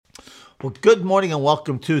Well, good morning and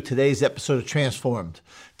welcome to today's episode of Transformed.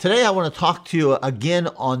 Today I want to talk to you again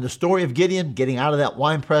on the story of Gideon, getting out of that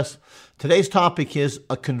wine press. Today's topic is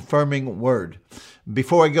a confirming word.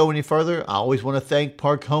 Before I go any further, I always want to thank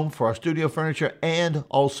Park Home for our studio furniture and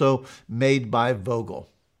also Made by Vogel.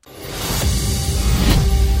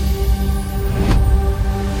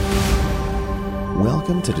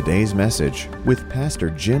 Welcome to today's message with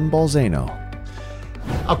Pastor Jim Balzano.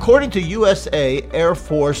 According to USA Air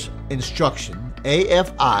Force Instruction,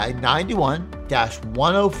 AFI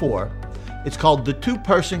 91-104, it's called the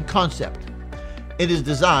two-person concept. It is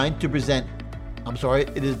designed to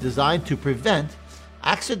prevent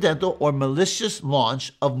accidental or malicious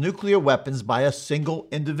launch of nuclear weapons by a single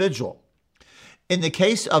individual. In the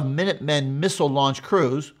case of Minutemen missile launch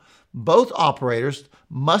crews, both operators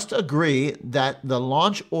must agree that the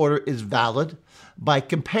launch order is valid by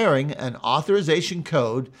comparing an authorization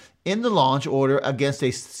code in the launch order against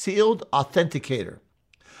a sealed authenticator.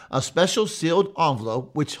 A special sealed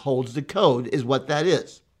envelope which holds the code is what that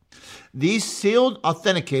is. These sealed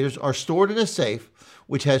authenticators are stored in a safe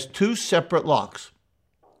which has two separate locks.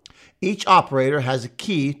 Each operator has a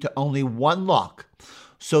key to only one lock,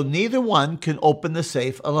 so neither one can open the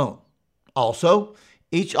safe alone. Also,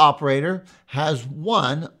 each operator has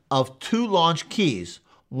one of two launch keys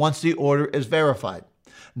once the order is verified.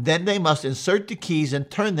 Then they must insert the keys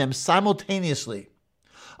and turn them simultaneously.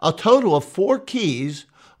 A total of 4 keys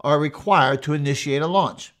are required to initiate a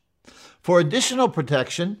launch. For additional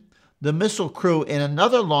protection, the missile crew in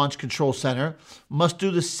another launch control center must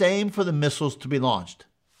do the same for the missiles to be launched.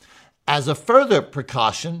 As a further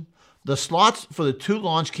precaution, the slots for the 2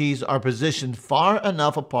 launch keys are positioned far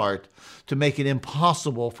enough apart to make it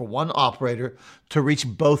impossible for one operator to reach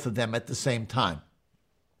both of them at the same time.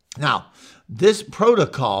 Now, this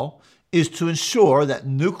protocol is to ensure that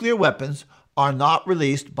nuclear weapons are not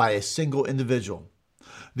released by a single individual.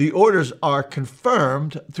 The orders are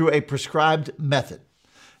confirmed through a prescribed method.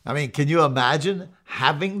 I mean, can you imagine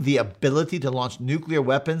having the ability to launch nuclear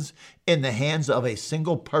weapons in the hands of a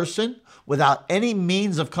single person without any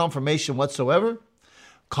means of confirmation whatsoever?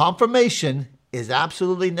 Confirmation is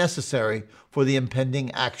absolutely necessary for the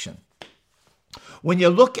impending action. When you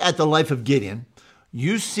look at the life of Gideon,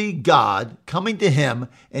 you see God coming to him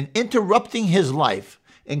and interrupting his life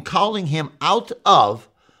and calling him out of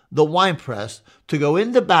the winepress to go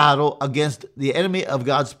into battle against the enemy of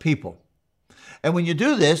God's people. And when you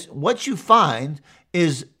do this, what you find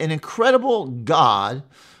is an incredible God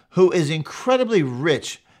who is incredibly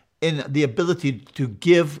rich in the ability to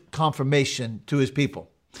give confirmation to his people.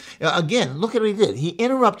 Again, look at what he did. He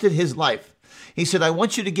interrupted his life. He said, I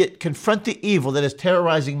want you to confront the evil that is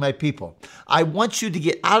terrorizing my people. I want you to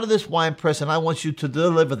get out of this wine press and I want you to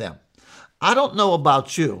deliver them. I don't know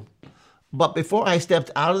about you, but before I stepped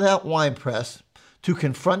out of that wine press to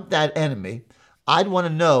confront that enemy, I'd want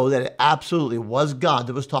to know that it absolutely was God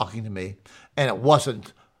that was talking to me and it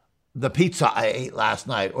wasn't the pizza I ate last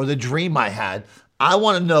night or the dream I had. I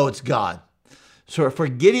want to know it's God. So for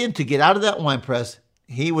Gideon to get out of that wine press,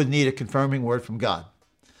 he would need a confirming word from God.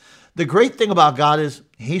 The great thing about God is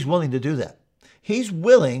he's willing to do that. He's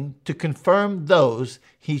willing to confirm those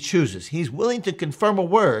he chooses. He's willing to confirm a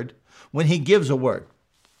word when he gives a word.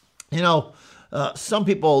 You know, some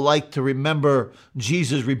people like to remember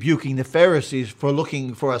Jesus rebuking the Pharisees for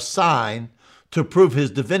looking for a sign to prove his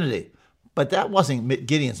divinity. But that wasn't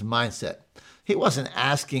Gideon's mindset. He wasn't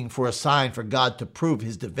asking for a sign for God to prove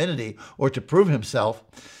his divinity or to prove himself.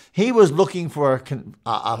 He was looking for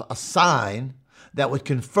a sign that would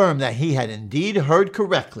confirm that he had indeed heard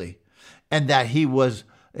correctly and that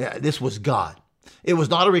this was God. It was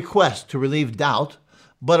not a request to relieve doubt,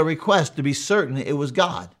 but a request to be certain it was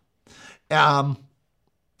God. If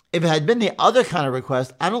it had been the other kind of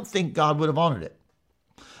request, I don't think God would have honored it.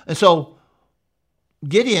 And so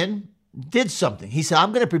Gideon did something. He said,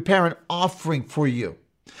 I'm going to prepare an offering for you.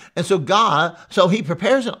 And so he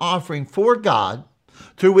prepares an offering for God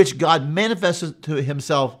through which God manifests to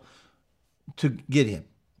himself to Gideon.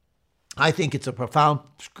 I think it's a profound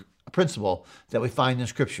principle that we find in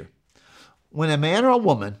Scripture. When a man or a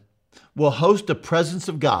woman will host the presence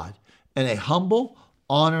of God in a humble,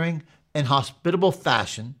 honoring, and hospitable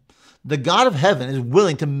fashion, the God of heaven is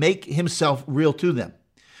willing to make himself real to them.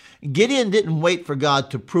 Gideon didn't wait for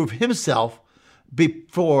God to prove himself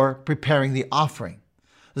before preparing the offering.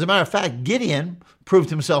 As a matter of fact, Gideon proved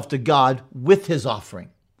himself to God with his offering.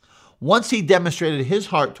 Once he demonstrated his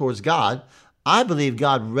heart towards God, I believe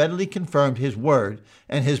God readily confirmed his word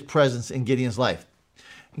and his presence in Gideon's life.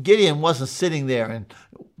 Gideon wasn't sitting there and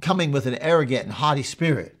coming with an arrogant and haughty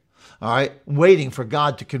spirit, all right, waiting for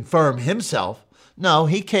God to confirm himself. No,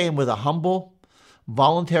 he came with a humble,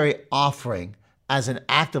 voluntary offering as an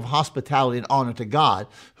act of hospitality and honor to God,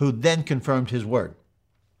 who then confirmed his word.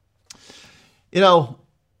 You know,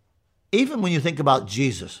 even when you think about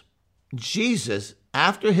Jesus,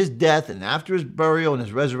 after his death and after his burial and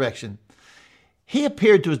his resurrection, he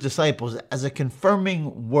appeared to his disciples as a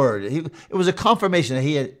confirming word. It was a confirmation that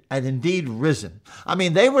he had indeed risen. I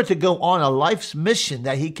mean, they were to go on a life's mission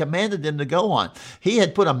that he commanded them to go on. He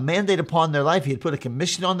had put a mandate upon their life. He had put a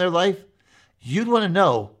commission on their life. You'd want to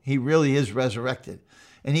know he really is resurrected.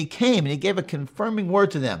 And he came and he gave a confirming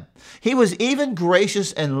word to them. He was even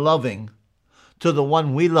gracious and loving to the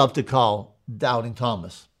one we love to call Doubting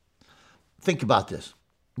Thomas. Think about this.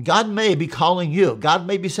 God may be calling you. God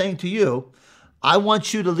may be saying to you, I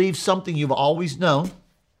want you to leave something you've always known.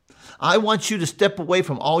 I want you to step away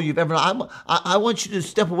from all you've ever known. I want you to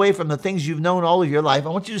step away from the things you've known all of your life. I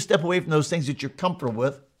want you to step away from those things that you're comfortable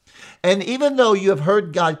with. And even though you have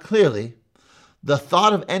heard God clearly, the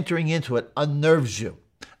thought of entering into it unnerves you,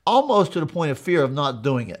 almost to the point of fear of not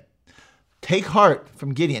doing it. Take heart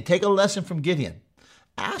from Gideon. Take a lesson from Gideon.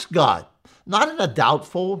 Ask God, not in a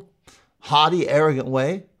doubtful, haughty, arrogant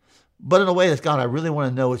way, but in a way that's, God, I really want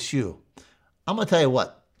to know it's you. I'm going to tell you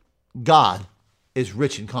what, God is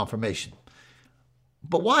rich in confirmation.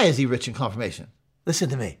 But why is he rich in confirmation? Listen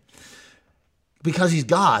to me. Because he's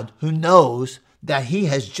God who knows that he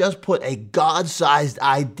has just put a God-sized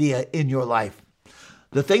idea in your life.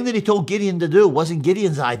 The thing that he told Gideon to do wasn't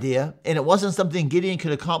Gideon's idea, and it wasn't something Gideon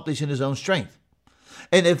could accomplish in his own strength.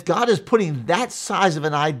 And if God is putting that size of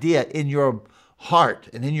an idea in your heart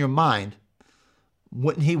and in your mind,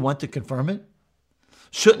 wouldn't he want to confirm it?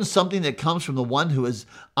 Shouldn't something that comes from the one who is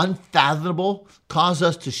unfathomable cause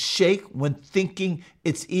us to shake when thinking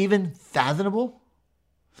it's even fathomable?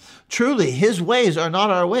 Truly, his ways are not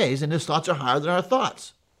our ways, and his thoughts are higher than our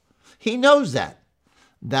thoughts. He knows that.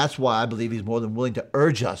 That's why I believe he's more than willing to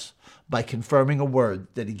urge us by confirming a word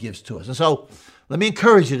that he gives to us. And so, let me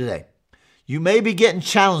encourage you today. You may be getting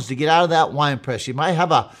challenged to get out of that wine press. You might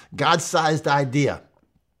have a God-sized idea.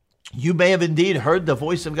 You may have indeed heard the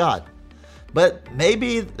voice of God. But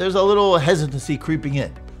maybe there's a little hesitancy creeping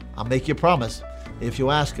in. I'll make you a promise. If you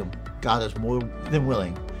ask him, God is more than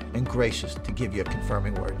willing and gracious to give you a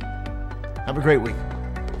confirming word. Have a great week.